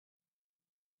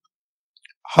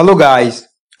Hello guys,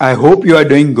 I hope you are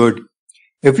doing good.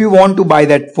 If you want to buy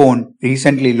that phone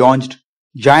recently launched,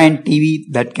 giant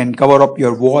TV that can cover up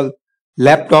your wall,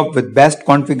 laptop with best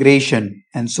configuration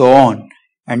and so on,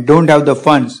 and don't have the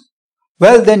funds,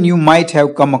 well then you might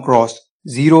have come across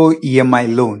Zero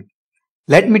EMI loan.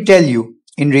 Let me tell you,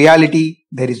 in reality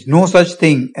there is no such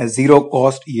thing as zero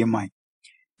cost EMI.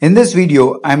 In this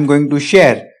video I am going to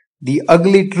share the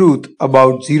ugly truth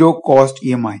about zero cost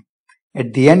EMI.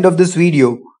 At the end of this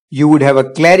video, you would have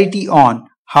a clarity on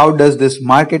how does this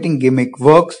marketing gimmick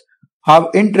works, how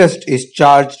interest is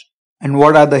charged, and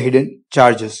what are the hidden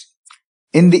charges.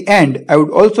 In the end, I would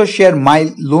also share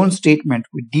my loan statement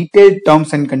with detailed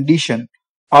terms and conditions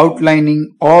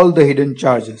outlining all the hidden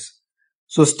charges.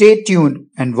 So stay tuned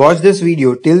and watch this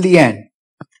video till the end.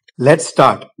 Let's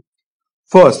start.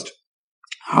 First,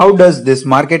 how does this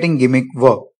marketing gimmick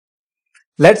work?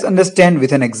 Let's understand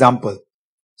with an example.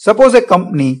 Suppose a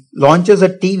company launches a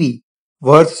TV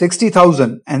worth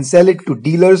 60,000 and sell it to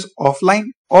dealers offline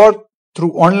or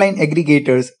through online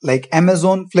aggregators like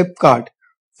Amazon, Flipkart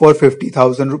for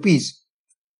 50,000 rupees.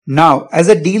 Now, as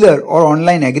a dealer or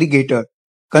online aggregator,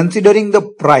 considering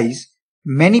the price,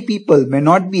 many people may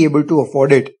not be able to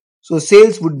afford it. So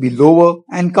sales would be lower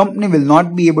and company will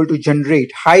not be able to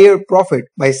generate higher profit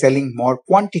by selling more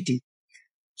quantity.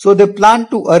 So they plan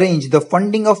to arrange the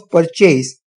funding of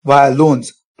purchase via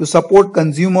loans to support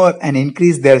consumer and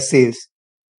increase their sales.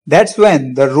 That's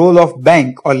when the role of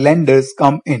bank or lenders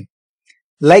come in.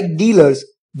 Like dealers,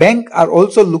 banks are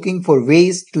also looking for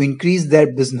ways to increase their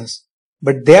business,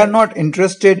 but they are not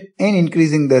interested in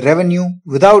increasing the revenue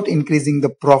without increasing the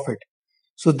profit.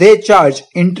 So they charge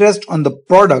interest on the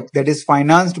product that is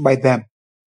financed by them.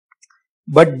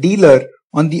 But dealer,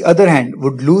 on the other hand,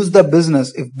 would lose the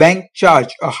business if bank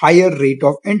charge a higher rate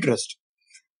of interest.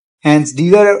 Hence,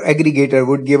 dealer or aggregator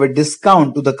would give a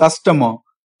discount to the customer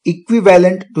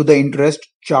equivalent to the interest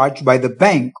charged by the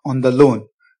bank on the loan.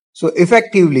 So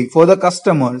effectively, for the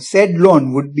customer, said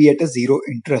loan would be at a zero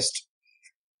interest.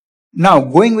 Now,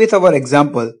 going with our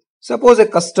example, suppose a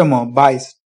customer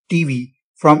buys TV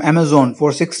from Amazon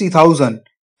for 60,000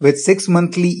 with 6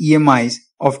 monthly EMIs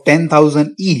of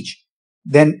 10,000 each.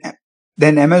 Then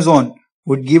Amazon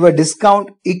would give a discount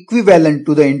equivalent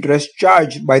to the interest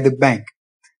charged by the bank.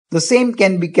 The same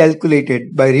can be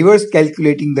calculated by reverse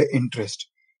calculating the interest.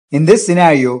 In this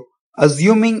scenario,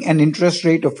 assuming an interest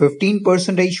rate of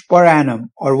 15% per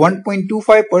annum or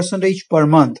 1.25% per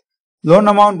month, loan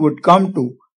amount would come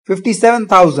to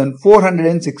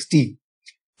 57,416.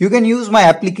 You can use my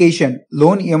application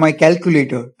Loan EMI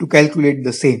Calculator to calculate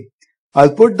the same.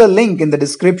 I'll put the link in the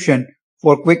description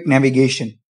for quick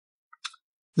navigation.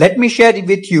 Let me share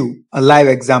with you a live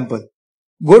example.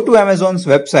 Go to Amazon's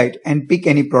website and pick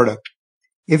any product.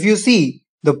 If you see,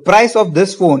 the price of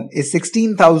this phone is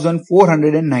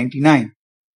 16,499.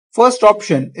 First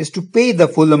option is to pay the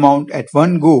full amount at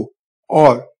one go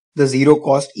or the zero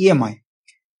cost EMI.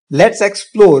 Let's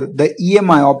explore the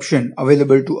EMI option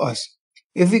available to us.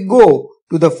 If we go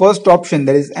to the first option,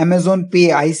 that is Amazon Pay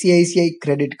ICICI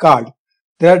credit card,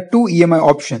 there are two EMI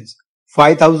options,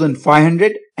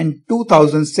 5,500 and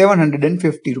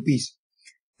 2,750 rupees.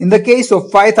 In the case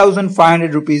of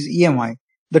 5,500 rupees EMI,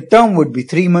 the term would be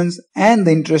 3 months and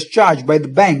the interest charged by the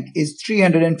bank is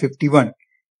 351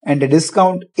 and a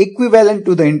discount equivalent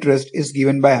to the interest is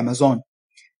given by Amazon.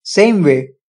 Same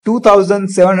way,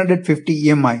 2,750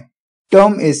 EMI,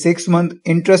 term is 6 months,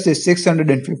 interest is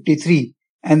 653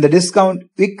 and the discount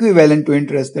equivalent to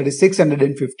interest, that is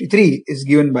 653, is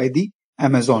given by the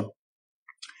Amazon.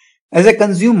 As a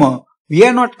consumer, we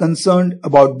are not concerned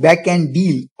about back-end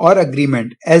deal or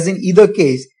agreement, as in either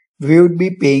case we would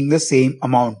be paying the same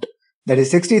amount, that is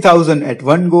 60,000 at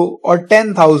one go or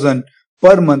 10,000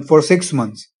 per month for 6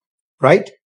 months, right?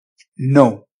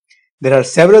 No. There are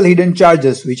several hidden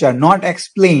charges which are not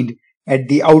explained at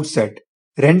the outset,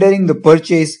 rendering the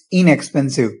purchase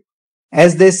inexpensive.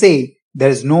 As they say, there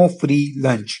is no free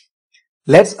lunch.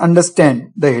 Let's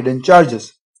understand the hidden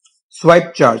charges.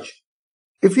 Swipe charge.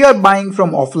 If you are buying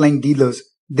from offline dealers,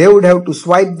 they would have to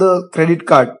swipe the credit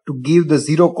card to give the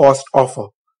zero cost offer.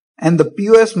 And the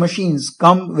POS machines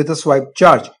come with a swipe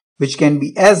charge, which can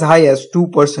be as high as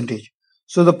 2%.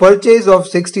 So the purchase of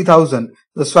 60,000,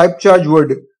 the swipe charge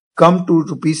would come to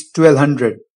rupees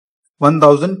 1,200,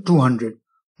 1,200.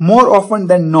 More often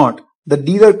than not, the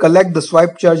dealer collect the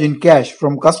swipe charge in cash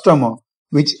from customer,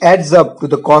 which adds up to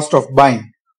the cost of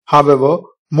buying. However,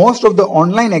 most of the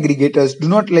online aggregators do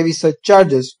not levy such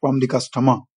charges from the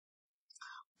customer.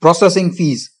 Processing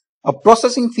fees. A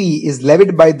processing fee is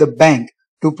levied by the bank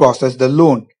to process the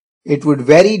loan. It would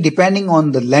vary depending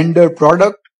on the lender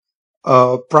product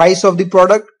price of the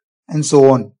product, and so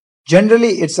on.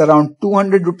 Generally, it's around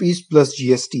 200 rupees plus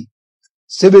GST.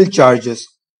 CIBIL charges.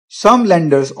 Some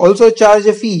lenders also charge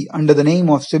a fee under the name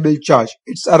of CIBIL charge.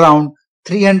 It's around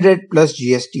 300 plus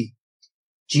GST.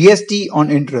 GST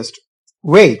on interest.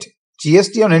 Wait,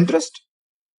 GST on interest?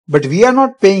 But we are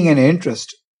not paying any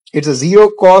interest. It's a zero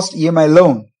cost EMI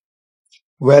loan.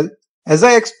 Well, as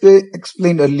I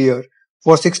explained earlier,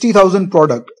 for 60,000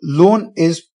 product, loan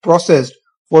is processed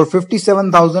for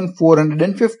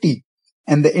 57,450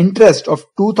 and the interest of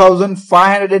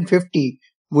 2,550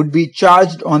 would be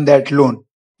charged on that loan,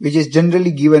 which is generally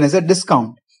given as a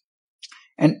discount.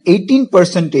 And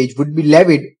 18% would be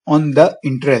levied on the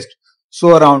interest.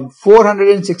 So around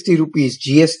 460 rupees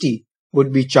GST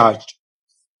would be charged.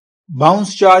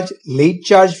 Bounce charge, late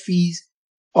charge fees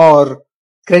or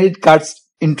credit cards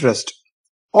interest.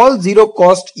 All zero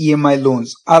cost EMI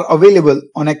loans are available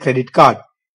on a credit card,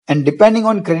 and depending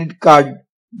on credit card,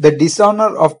 the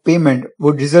dishonor of payment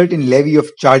would result in levy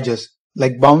of charges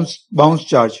like bounce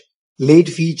charge, late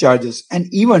fee charges, and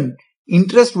even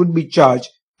interest would be charged,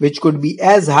 which could be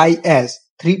as high as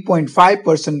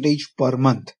 3.5% per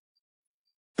month.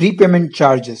 Prepayment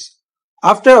charges.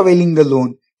 After availing the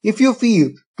loan, if you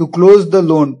feel to close the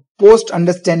loan post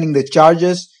understanding the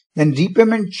charges, then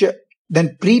prepayment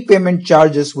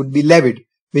charges would be levied,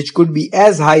 which could be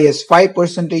as high as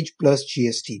 5% plus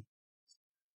GST.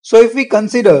 So if we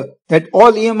consider that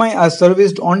all EMI are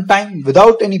serviced on time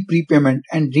without any prepayment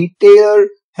and retailer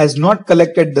has not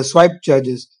collected the swipe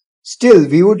charges, still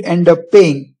we would end up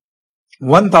paying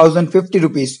 1,050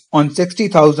 rupees on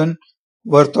 60,000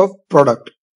 worth of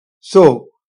product. So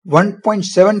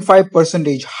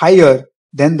 1.75% higher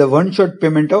than the one-shot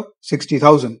payment of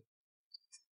 60,000.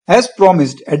 As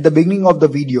promised at the beginning of the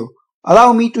video,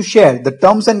 allow me to share the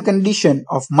terms and conditions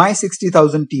of my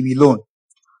 60,000 TV loan.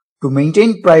 To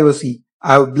maintain privacy,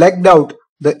 I have blacked out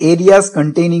the areas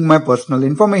containing my personal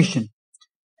information.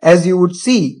 As you would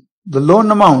see, the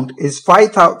loan amount is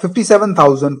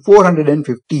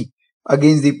 57,450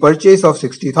 against the purchase of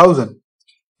 60,000.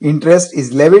 Interest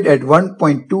is levied at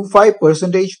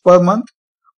 1.25% per month.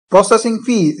 Processing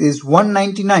fee is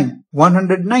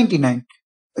 199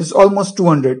 is almost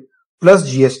 200 plus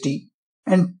GST,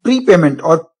 and prepayment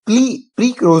or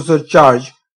pre-closure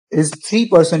charge is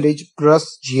 3%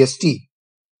 plus GST.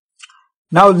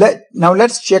 Now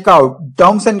let's check out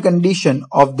terms and condition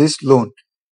of this loan.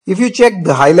 If you check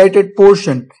the highlighted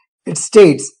portion, it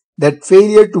states that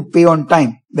failure to pay on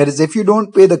time, that is, if you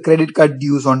don't pay the credit card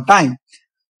dues on time,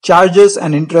 charges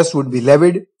and interest would be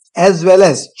levied, as well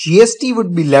as GST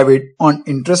would be levied on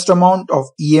interest amount of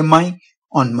EMI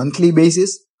on monthly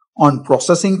basis, on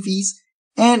processing fees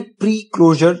and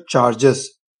pre-closure charges.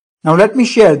 Now let me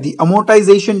share the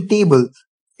amortization table.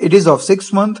 It is of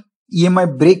 6-month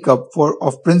EMI breakup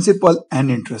of principal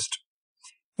and interest.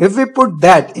 If we put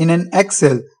that in an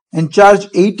Excel and charge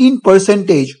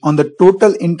 18% on the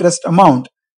total interest amount,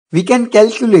 we can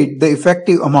calculate the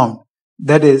effective amount,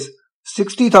 that is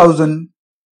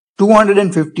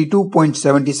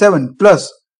 60,252.77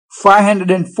 plus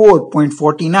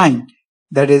 504.49,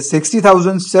 that is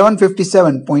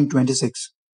 60,757.26.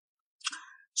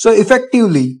 So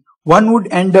effectively, one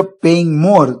would end up paying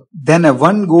more than a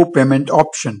one-go payment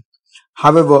option.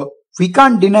 However, we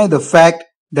can't deny the fact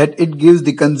that it gives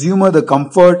the consumer the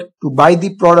comfort to buy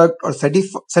the product or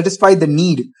satisfy the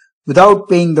need without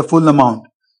paying the full amount.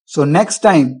 So next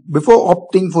time, before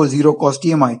opting for zero cost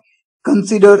EMI,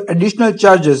 consider additional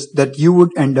charges that you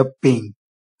would end up paying.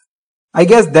 I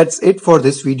guess that's it for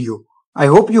this video. I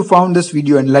hope you found this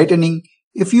video enlightening.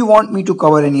 If you want me to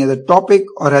cover any other topic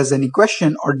or has any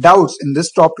question or doubts in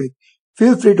this topic,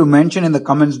 feel free to mention in the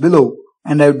comments below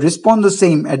and I would respond the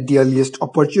same at the earliest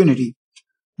opportunity.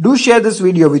 Do share this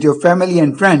video with your family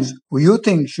and friends who you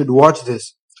think should watch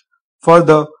this.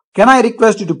 Further, can I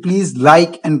request you to please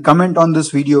like and comment on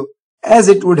this video, as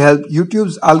it would help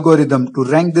YouTube's algorithm to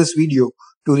rank this video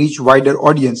to reach wider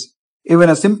audience. Even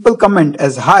a simple comment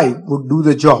as hi would do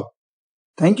the job.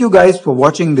 Thank you guys for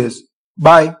watching this.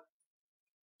 Bye.